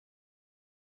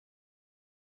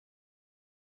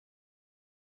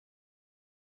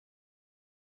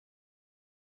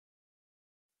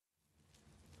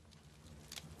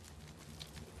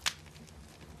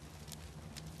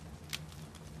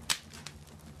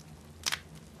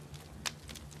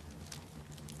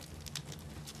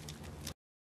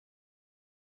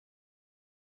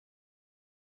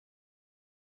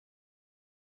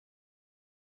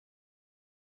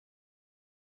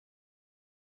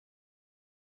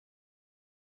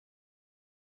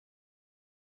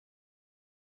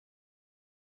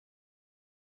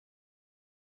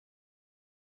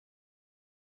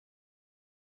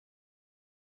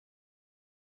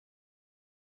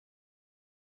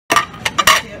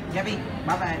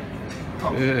Bye-bye.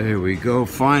 Here we go,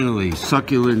 finally,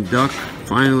 succulent duck.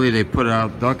 Finally they put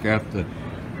out duck after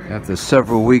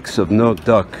several weeks of no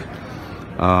duck.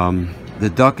 The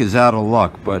duck is out of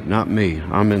luck, but not me.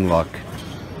 I'm in luck.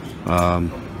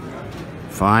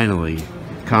 Finally,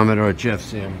 Commodore Jeff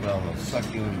Zambello,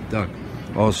 succulent duck.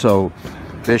 Also,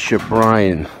 Bishop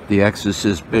Brian, the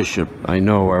Exorcist Bishop. I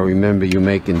remember you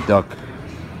making duck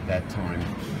that time.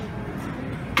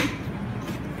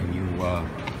 And you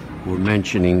were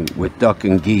mentioning with duck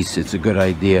and geese, it's a good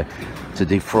idea to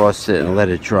defrost it and let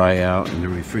it dry out in the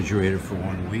refrigerator for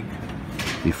 1 week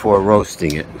before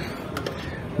roasting it.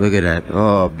 Look at that.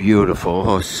 Oh, beautiful.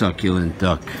 Oh, succulent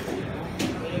duck.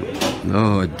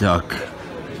 Oh, duck.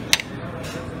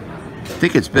 I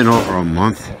think it's been over a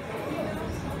month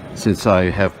since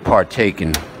I have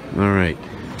partaken. All right.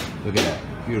 Look at that.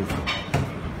 Beautiful.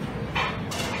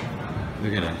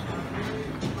 Look at that.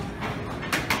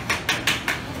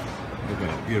 Look at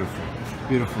that. Beautiful.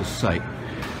 Beautiful sight.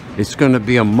 It's going to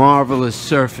be a marvelous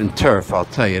surf and turf, I'll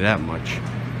tell you that much.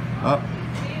 Oh,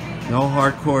 no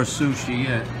hardcore sushi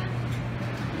yet.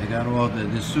 They got all the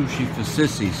sushi for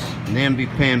sissies,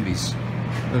 namby-pambies.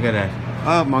 Look at that.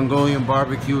 Oh, Mongolian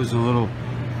barbecue is a little,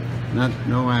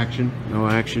 no action.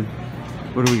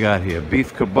 What do we got here?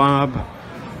 Beef kebab,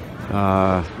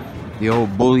 the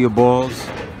old bouillon balls.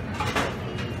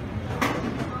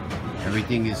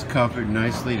 Everything is covered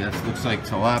nicely. That looks like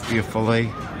tilapia fillet.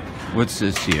 What's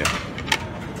this here?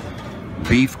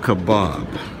 Beef kebab.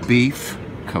 Beef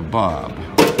kebab.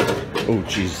 Oh,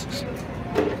 Jesus.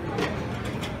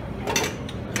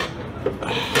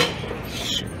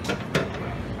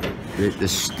 The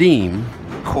steam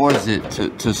caused it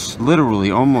to literally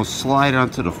almost slide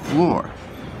onto the floor.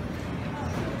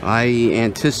 I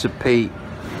anticipate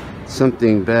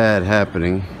something bad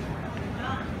happening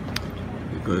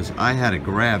because I had to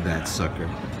grab that sucker.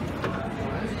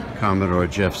 Commodore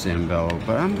Jeff Zambello,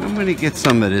 but I'm going to get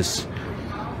some of this.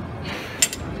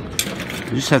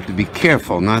 You just have to be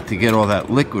careful not to get all that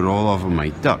liquid all over my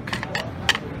duck.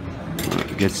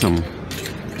 Get some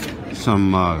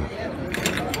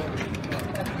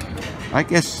I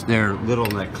guess they're little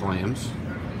neck clams.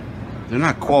 They're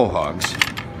not quahogs.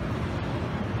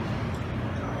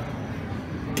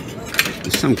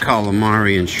 There's some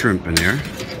calamari and shrimp in there.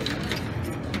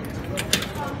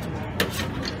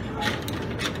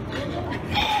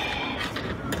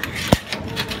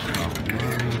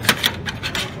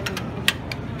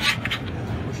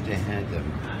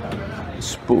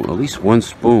 Spoon, at least one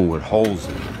spoon with holes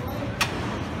in it. I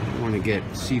don't want to get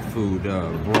seafood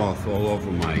broth all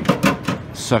over my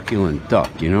succulent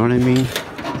duck, you know what I mean?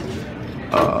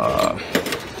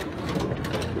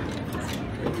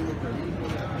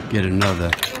 Get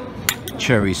another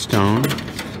cherry stone.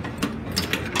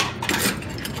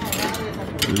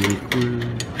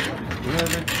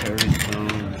 Cherry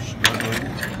stone,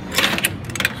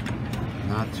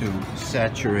 not to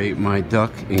saturate my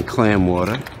duck in clam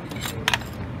water.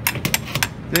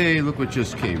 Hey, look what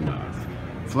just came out.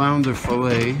 Flounder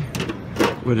fillet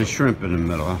with a shrimp in the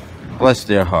middle. Bless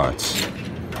their hearts.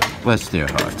 Bless their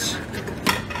hearts.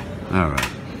 All right.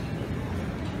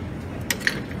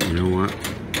 You know what?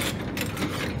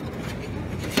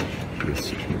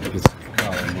 Let's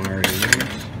calamari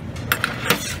rings.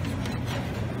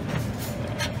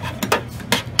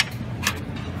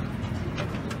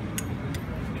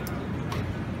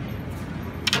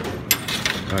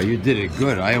 Oh, you did it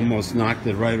good. I almost knocked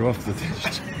it right off the thing.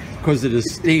 Because of the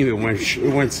steam, it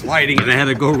went sliding and I had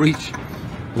to go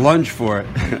lunge for it.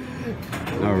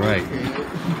 All right.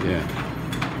 Yeah.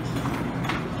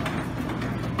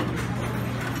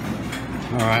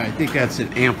 All right, I think that's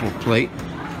an ample plate.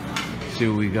 See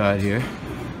what we got here.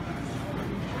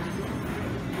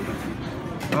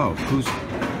 Oh,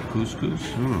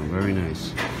 couscous. Oh, very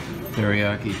nice.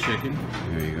 Teriyaki chicken.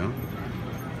 There you go.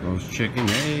 Roast chicken.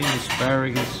 Hey,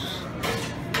 asparagus.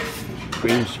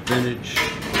 Cream spinach.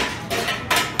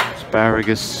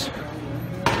 Asparagus.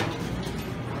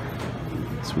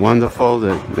 It's wonderful.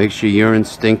 That makes your urine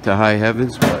stink to high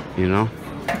heavens, but you know.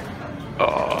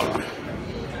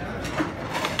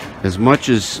 As much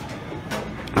as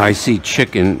I see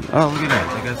chicken, oh look at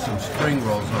that, they got some spring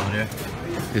rolls over there.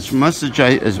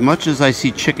 As much as I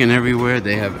see chicken everywhere,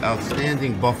 they have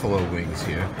outstanding buffalo wings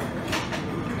here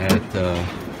at the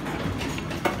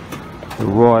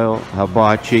Royal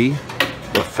Hibachi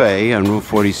Buffet on Route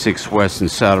 46 West in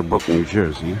Saddlebrook, New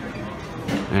Jersey.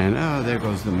 And oh,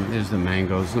 there's the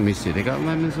mangoes. Let me see, they got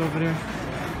lemons over there?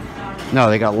 No,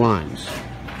 they got limes.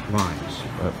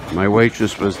 But my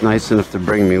waitress was nice enough to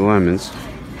bring me lemons.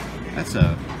 That's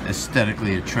a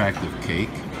aesthetically attractive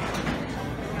cake.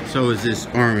 So is this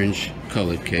orange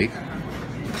colored cake.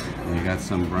 And you got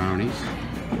some brownies.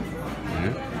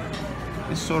 Yeah.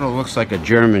 This sort of looks like a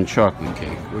German chocolate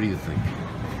cake. What do you think?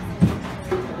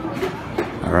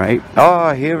 All right.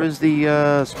 Oh, here is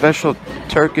the special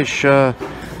Turkish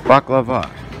baklava.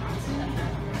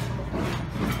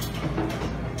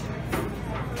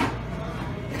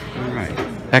 All right.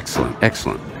 Excellent,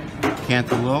 excellent.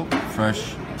 Cantaloupe,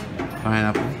 fresh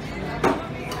pineapple.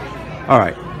 All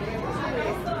right.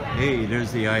 Hey,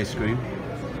 there's the ice cream.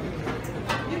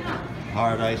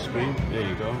 Hard ice cream. There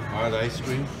you go. Hard ice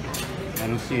cream. I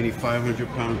don't see any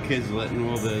 500-pound kids letting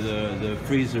all the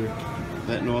freezer,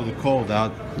 letting all the cold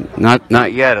out.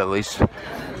 Not yet, at least.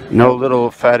 No little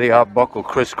fatty Arbuckle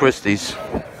Chris Christies.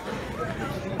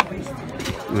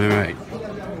 All right.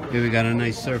 Here we got a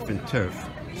nice surf and turf.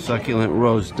 Succulent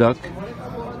roast duck.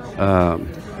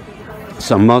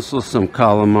 Some mussels, some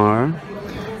calamari,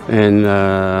 and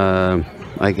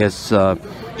I guess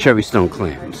cherry stone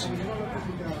clams.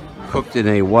 Cooked in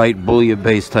a white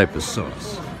bouillon-based type of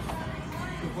sauce.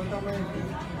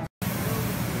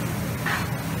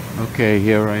 Okay,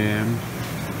 here I am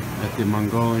at the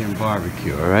Mongolian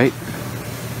barbecue, alright?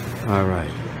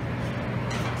 Alright.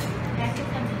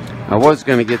 I was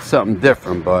going to get something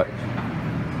different, but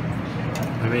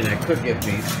I mean, I could get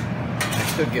beef.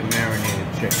 I could get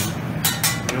marinated chicken.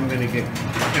 And I'm going to get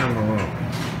Cameroon.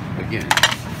 Again.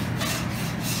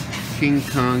 King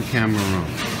Kong Cameroon.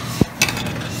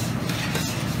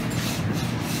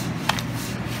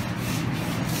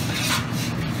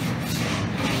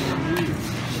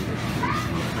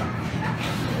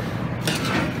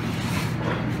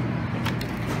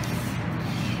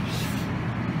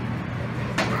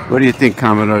 What do you think,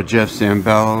 Commodore Jeff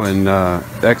Sambell and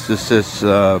Exorcist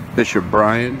Bishop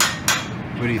Brian?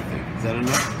 What do you think? Is that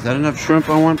enough? Is that enough shrimp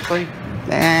on one plate?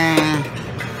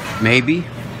 Maybe.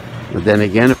 But then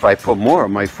again, if I put more, it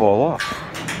might fall off.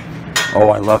 Oh,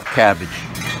 I love cabbage.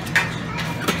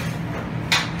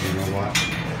 You know what?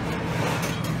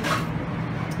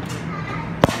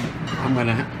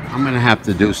 I'm gonna have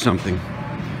to do something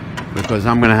because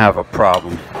I'm gonna have a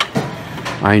problem.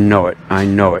 I know it. I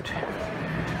know it.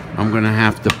 I'm gonna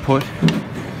have to put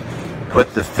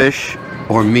the fish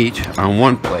or meat on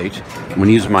one plate. I'm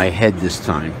gonna use my head this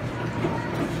time.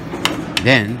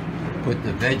 Then put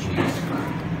the veggies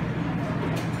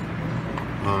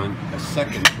on a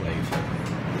second plate.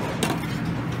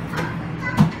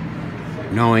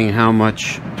 Knowing how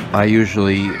much I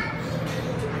usually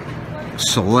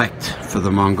select for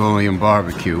the Mongolian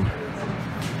barbecue.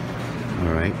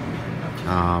 All right.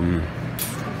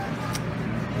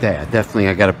 Yeah, definitely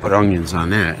I gotta put onions on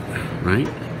that, right?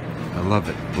 I love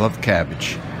it. Love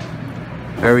cabbage.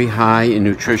 Very high in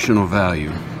nutritional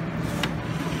value.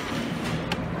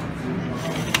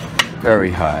 Very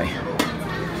high.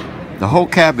 The whole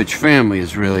cabbage family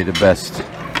is really the best.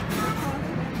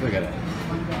 Look at that.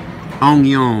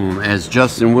 Onion, as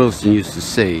Justin Wilson used to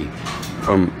say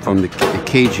from the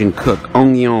Cajun cook.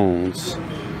 Onions.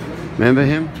 Remember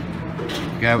him?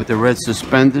 Guy with the red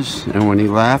suspenders, and when he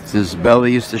laughed, his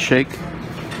belly used to shake.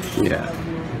 Yeah.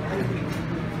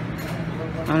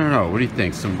 I don't know. What do you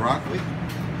think? Some broccoli?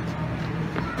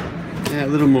 Yeah, a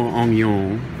little more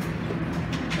onion.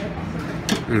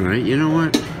 All right. You know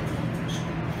what?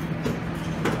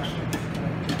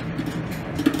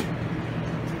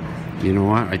 You know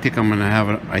what? I think I'm gonna have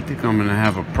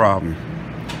a problem.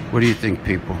 What do you think,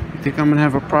 people? You think I'm gonna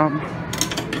have a problem?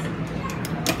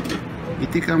 You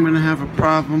think I'm gonna have a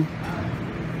problem?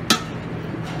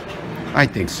 I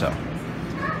think so.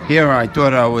 Here I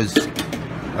thought I was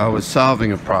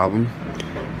solving a problem,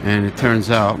 and it turns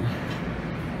out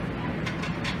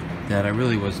that I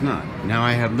really was not. Now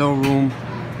I have no room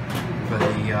for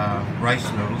the rice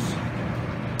noodles.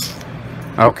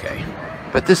 Okay,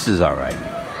 but this is all right.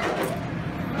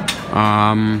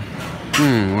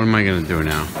 What am I gonna do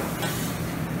now?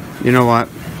 You know what?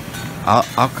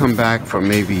 I'll come back for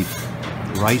maybe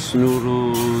rice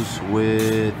noodles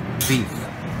with beef,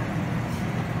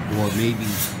 or maybe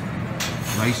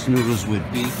rice noodles with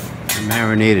beef and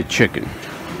marinated chicken.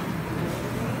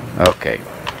 Okay,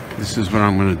 this is what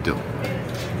I'm gonna do.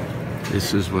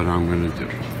 This is what I'm gonna do.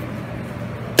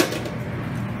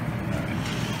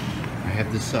 I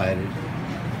have decided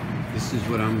this is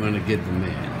what I'm gonna give the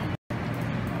man.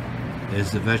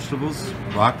 There's the vegetables,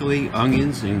 broccoli,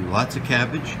 onions, and lots of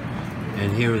cabbage.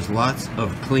 And here is lots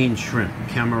of clean shrimp,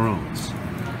 Cameroons.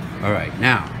 All right,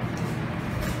 now,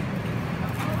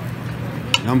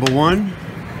 number one,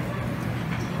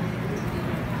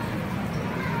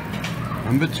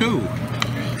 number two.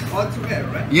 All together,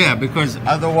 right? Yeah, because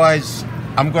otherwise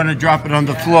I'm going to drop it on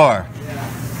the floor.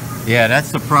 Yeah,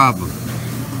 that's the problem.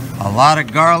 A lot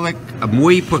of garlic,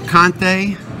 muy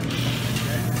picante,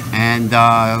 and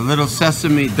a little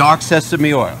sesame, dark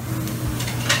sesame oil.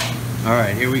 All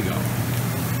right, here we go.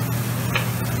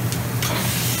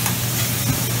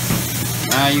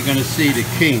 Now you're gonna see the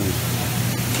king.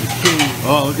 The king.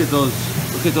 Oh, look at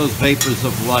those vapors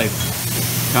of life.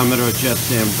 Commodore Jeff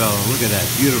Zambello. Look at that,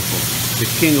 beautiful. The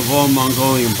king of all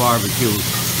Mongolian barbecue.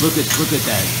 Look at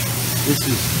that. This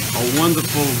is a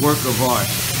wonderful work of art.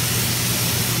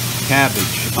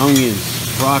 Cabbage,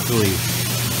 onions, broccoli,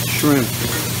 shrimp,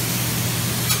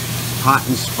 hot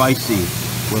and spicy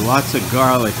with lots of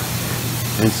garlic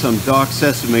and some dark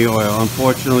sesame oil.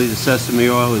 Unfortunately, the sesame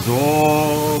oil is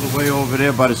all the way over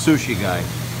there by the sushi guy.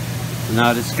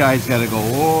 Now this guy's got to go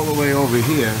all the way over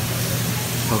here,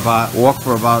 walk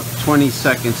for about 20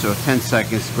 seconds or 10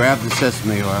 seconds, grab the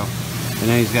sesame oil, and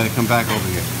then he's got to come back over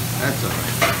here. That's all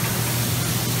right.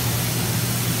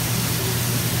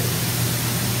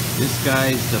 This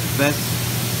guy's the best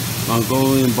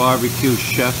Mongolian barbecue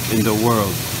chef in the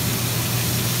world.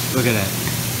 Look at that.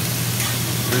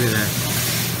 Look at that.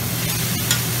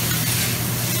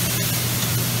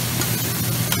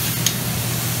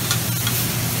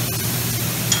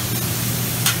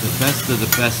 The best of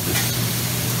the bestest,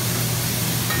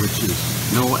 which is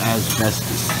no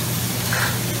asbestos.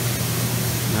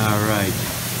 All right.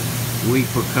 Muy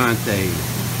picante,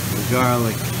 the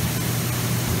garlic.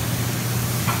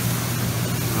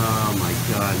 Oh my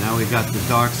God, now we got the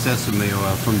dark sesame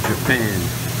oil from Japan.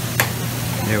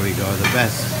 There we go, the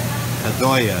best.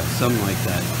 Adoya, something like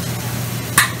that.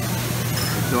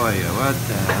 Adoya, what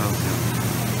the hell?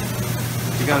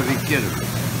 You gotta be kidding me.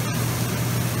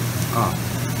 Oh,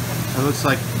 it looks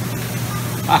like,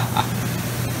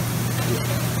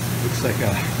 looks like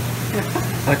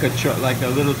a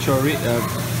little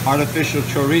artificial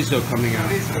chorizo coming out.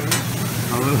 A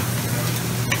little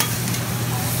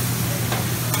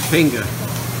finger.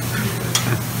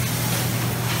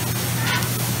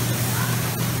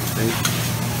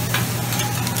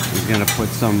 He's gonna put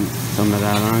some of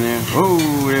that on there.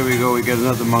 Oh, there we go. We got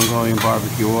another Mongolian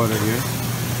barbecue order here.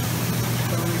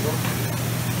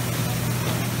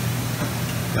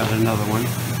 Got another one.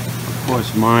 Of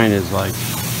course, mine is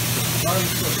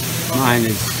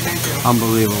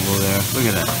unbelievable there. Look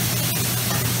at that.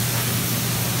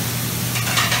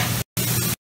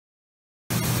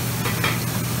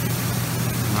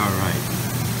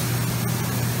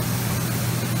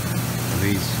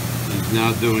 He's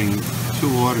now doing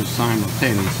two orders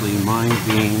simultaneously, mine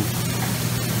being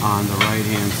on the right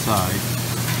hand side.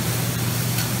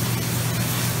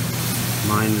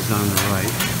 Mine is on the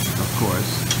right, of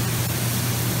course.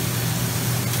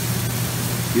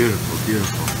 Beautiful,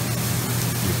 beautiful.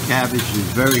 The cabbage is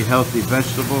very healthy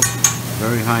vegetable,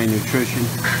 very high in nutrition.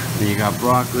 And you got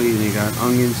broccoli, and you got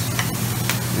onions,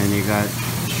 and you got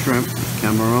shrimp,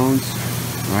 camarons,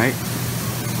 right?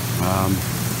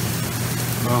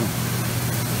 Well,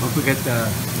 don't forget the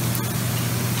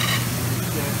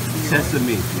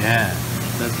sesame. Yeah,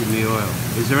 sesame oil.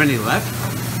 Is there any left?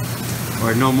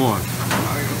 Or no more?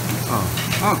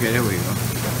 Oh, okay, there we go.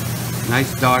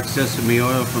 Nice dark sesame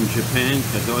oil from Japan,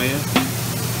 Kadoya.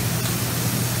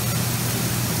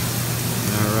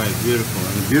 All right, beautiful.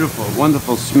 And a beautiful,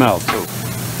 wonderful smell, too.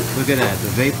 Look at that, the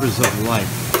vapors of life.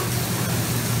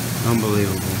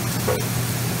 Unbelievable.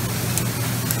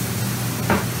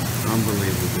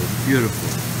 Unbelievable. Beautiful.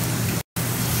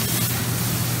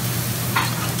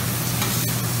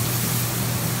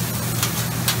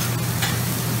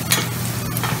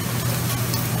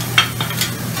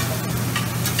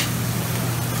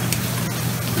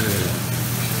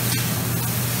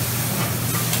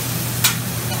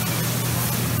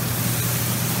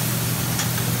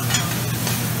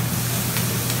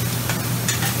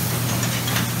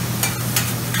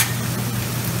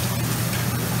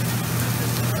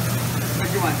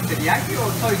 Teriyaki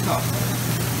or soy sauce?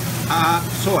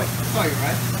 Soy. Soy,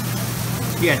 right?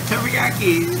 Yeah,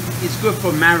 teriyaki is good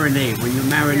for marinade when you're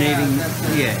marinating.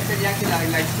 Yeah. Teriyaki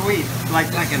like sweet.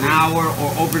 Like an hour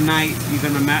or overnight. You're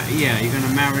gonna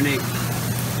marinate.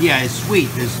 Yeah, it's sweet.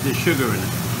 There's sugar in it.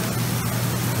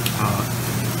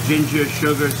 Ginger,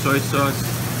 sugar, soy sauce.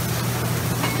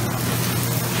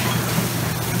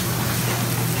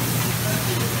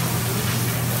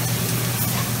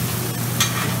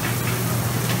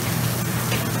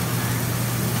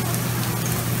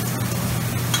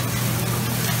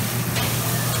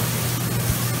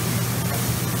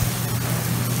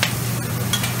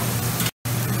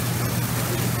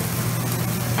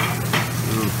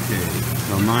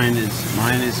 So mine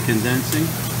is condensing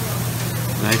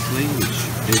nicely.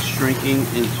 It's shrinking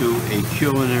into a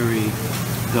culinary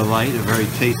delight, a very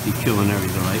tasty culinary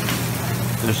delight,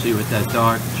 especially with that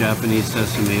dark Japanese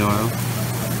sesame oil.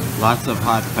 Lots of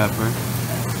hot pepper,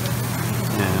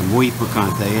 and muy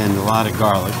picante, and a lot of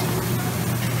garlic.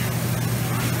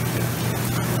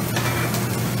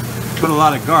 Put a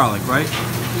lot of garlic, right?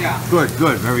 Yeah. Good,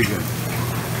 good, very good.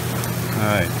 All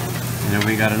right, and then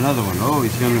we got another one. Oh,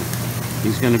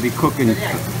 he's gonna be cooking.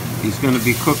 He's gonna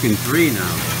be cooking 3 now.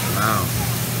 Wow.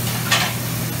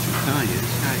 I'm telling you,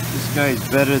 this guy's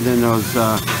better than those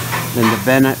than the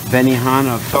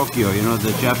Benihana of Tokyo. You know,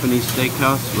 the Japanese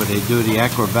steakhouse where they do the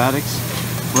acrobatics,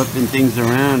 flipping things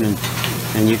around,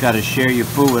 and you got to share your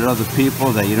food with other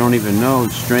people that you don't even know,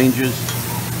 strangers.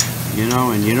 You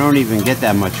know, and you don't even get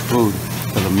that much food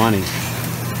for the money.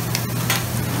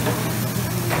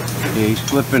 Yeah, he's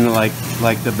flipping like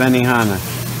the Benihana.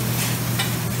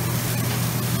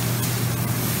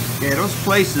 Yeah, those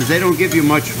places, they don't give you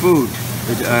much food.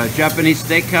 The Japanese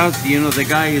steakhouse, you know, the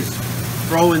guy is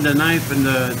throwing the knife and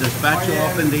the spatula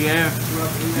up in the air.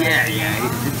 Yeah,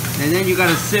 yeah. And then you got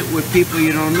to sit with people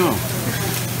you don't know.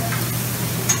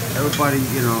 Everybody,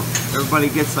 you know, everybody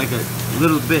gets like a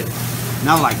little bit.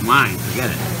 Not like mine,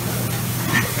 forget it.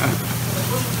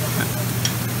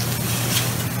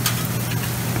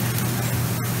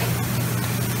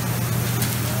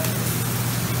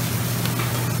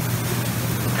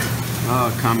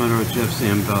 Oh, Commodore Jeff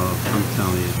Zambello, I'm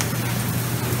telling you.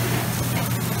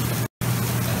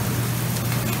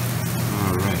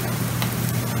 All right.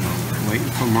 Well,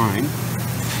 waiting for mine.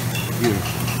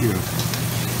 Beautiful, beautiful.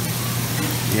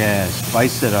 Yeah,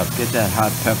 spice it up. Get that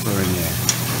hot pepper in there.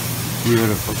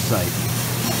 Beautiful sight.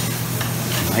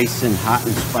 Nice and hot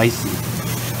and spicy.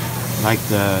 Like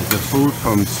the food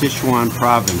from Sichuan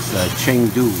province,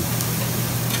 Chengdu.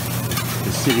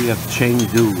 The city of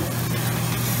Chengdu.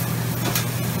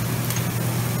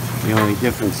 The only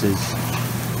difference is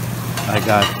I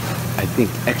got, I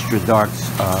think, extra dark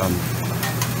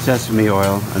sesame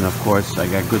oil, and of course I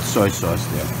got good soy sauce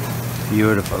there.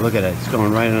 Beautiful. Look at that. It's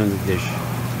going right on the dish.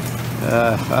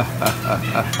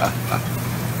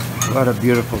 What a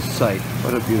beautiful sight.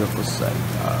 What a beautiful sight.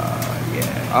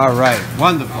 Yeah. All right.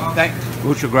 Wonderful. Thank you.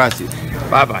 Muchas gracias.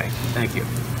 Bye-bye. Thank you.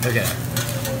 Look at that.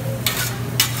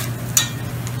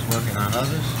 It's working on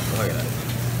others. Look at that.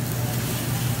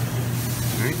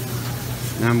 All right.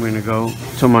 Now I'm going to go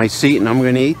to my seat and I'm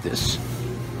going to eat this.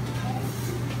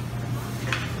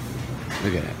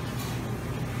 Look at that.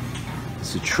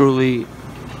 It's truly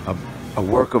a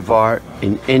work of art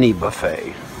in any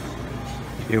buffet.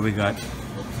 Here we got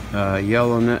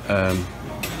yellow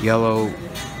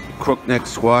crookneck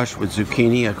squash with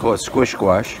zucchini. I call it squish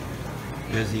squash.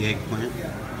 There's the eggplant.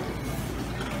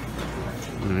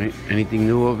 All right. Anything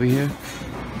new over here?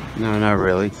 No, not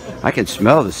really. I can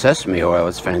smell the sesame oil.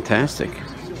 It's fantastic.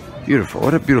 Beautiful.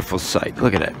 What a beautiful sight.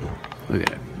 Look at it. Look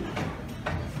at it.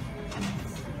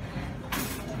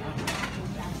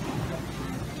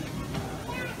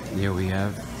 Here we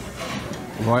have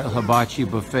Royal Hibachi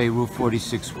Buffet, Route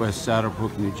 46 West,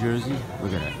 Saddlebrook, New Jersey.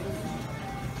 Look at that.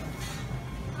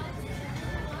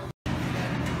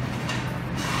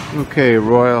 Okay,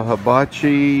 Royal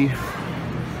Hibachi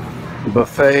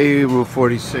Buffet, Route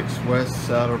 46 West,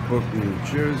 Saddlebrook, New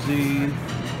Jersey.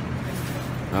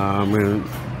 I'm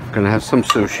gonna have some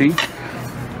sushi.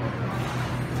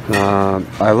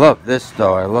 I love this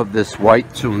though. I love this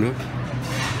white tuna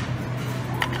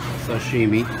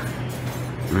sashimi.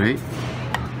 Right.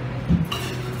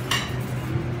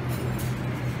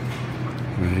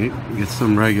 Right. Get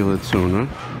some regular tuna.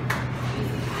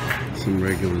 Some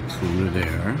regular tuna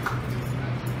there.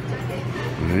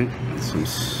 Right.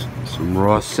 Some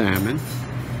raw salmon.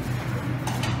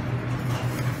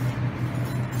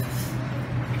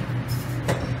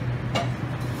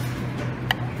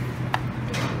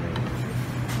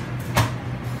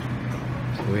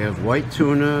 So we have white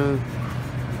tuna.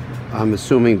 I'm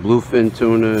assuming bluefin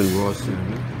tuna and raw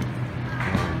salmon.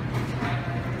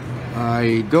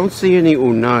 I don't see any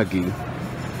unagi.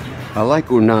 I like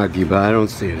unagi, but I don't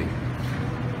see any.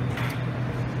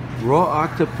 Raw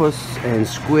octopus and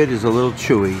squid is a little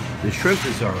chewy. The shrimp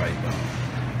is all right,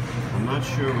 though. I'm not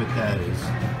sure what that is.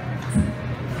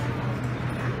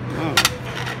 Oh.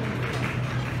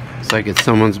 It's like it's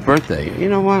someone's birthday. You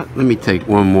know what? Let me take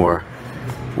one more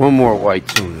white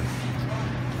tuna.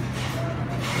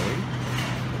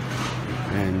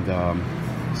 And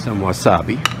some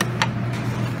wasabi.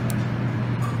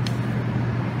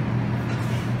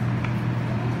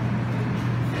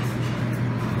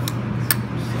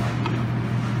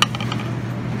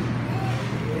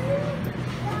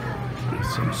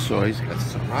 Some soy, got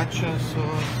sriracha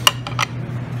sauce.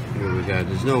 Here we got,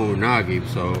 there's no unagi,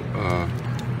 so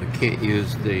the can't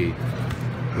use the,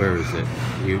 where is it?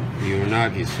 The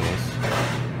unagi sauce.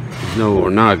 There's no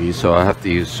unagi, so I have to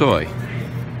use soy. Put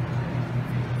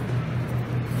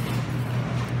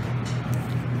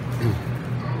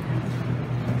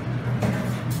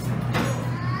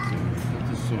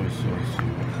the soy sauce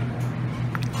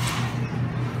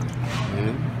in.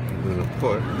 And I'm going to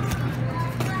put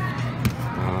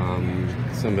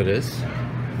some of this.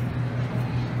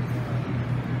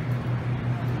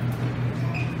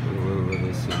 Put a little of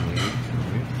this in there.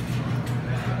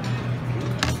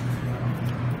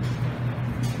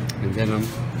 And then I'm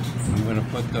going to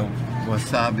put the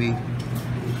wasabi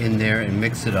in there and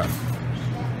mix it up.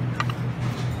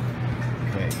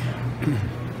 Okay.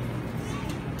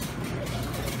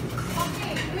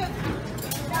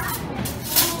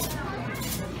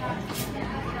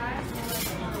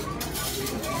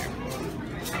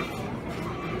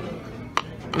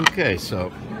 Okay,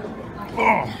 so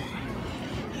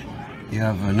you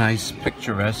have a nice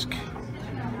picturesque.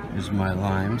 Here's my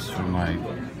limes for my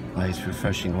nice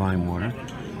refreshing lime water.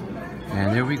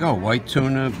 And there we go, white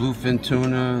tuna, bluefin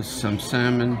tuna, some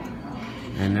salmon.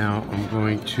 And now I'm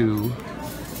going to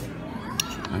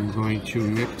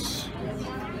mix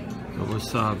the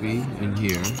wasabi in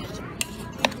here.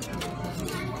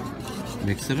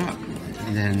 Mix it up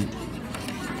and then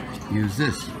use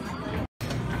this.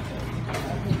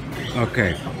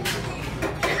 Okay,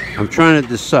 I'm trying to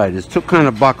decide. There's two kind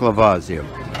of baklavas here.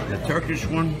 The Turkish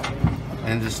one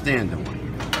and the standard one.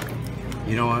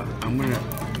 You know what? I'm gonna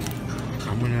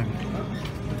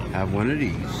have one of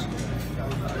these.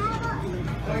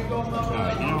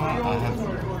 Alright, you know what? I'll have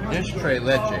this tres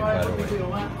leche, by the way.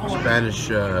 Spanish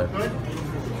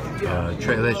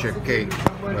tres leche cake.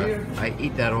 But I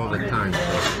eat that all the time. So.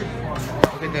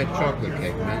 Look at that chocolate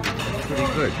cake, man. It's pretty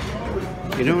good.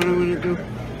 You know what I'm gonna do?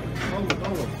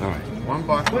 Alright,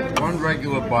 one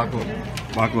regular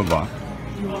baklava.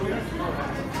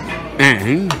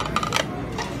 And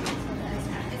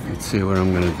let's see what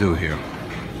I'm gonna do here.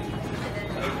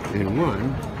 And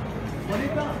one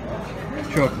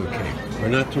chocolate cake. But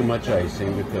not too much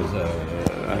icing because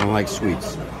I don't like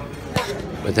sweets.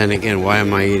 But then again, why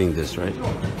am I eating this, right?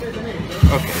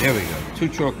 Okay, there we go. 2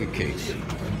 chocolate cakes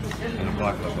and a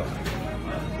baklava.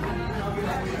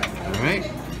 Alright?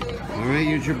 Alright,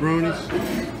 you jabronis?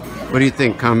 What do you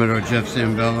think, Commodore Jeff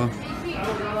Zambello?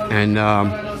 And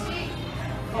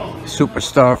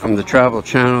superstar from the Travel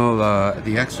Channel,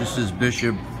 The Exorcist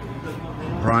Bishop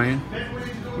Brian?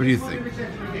 What do you think?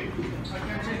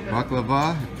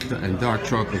 Baklava and dark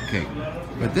chocolate cake.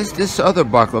 But this other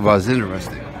baklava is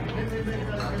interesting.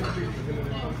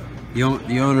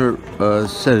 The owner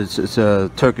said it's a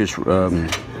Turkish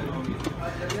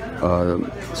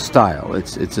style.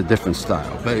 It's a different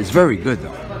style, but it's very good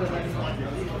though.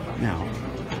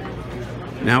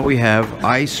 Now we have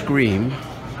ice cream.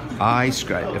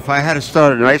 If I had to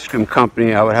start an ice cream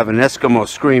company, I would have an Eskimo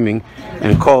screaming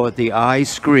and call it the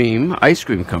Ice Cream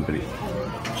Company.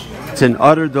 It's an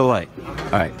utter delight. All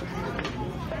right.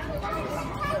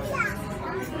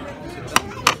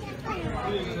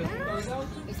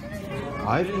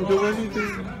 I didn't do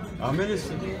anything. I'm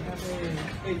innocent.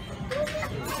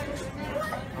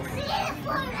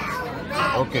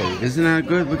 Okay, isn't that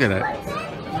good? Look at that.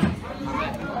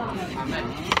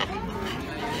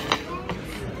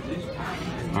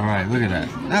 All right, look at that.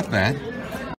 Not bad.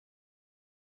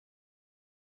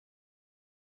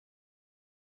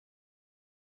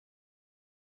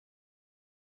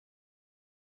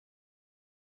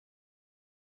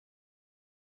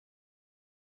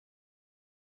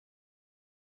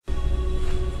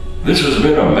 This has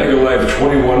been a Mega Life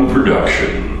 21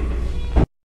 production.